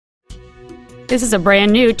This is a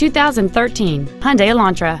brand new 2013 Hyundai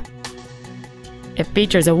Elantra. It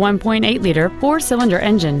features a 1.8-liter four-cylinder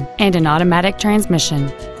engine and an automatic transmission.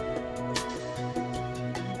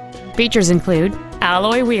 Features include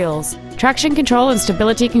alloy wheels, traction control and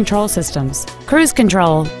stability control systems, cruise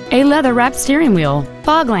control, a leather-wrapped steering wheel,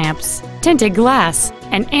 fog lamps, tinted glass,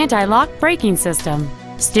 an anti-lock braking system,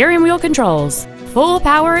 steering wheel controls, full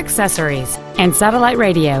power accessories, and satellite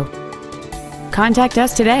radio. Contact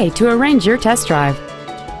us today to arrange your test drive.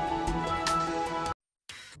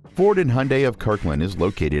 Ford and Hyundai of Kirkland is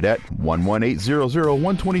located at 11800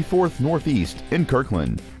 124th Northeast in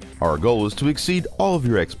Kirkland. Our goal is to exceed all of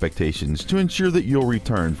your expectations to ensure that you'll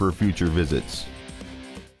return for future visits.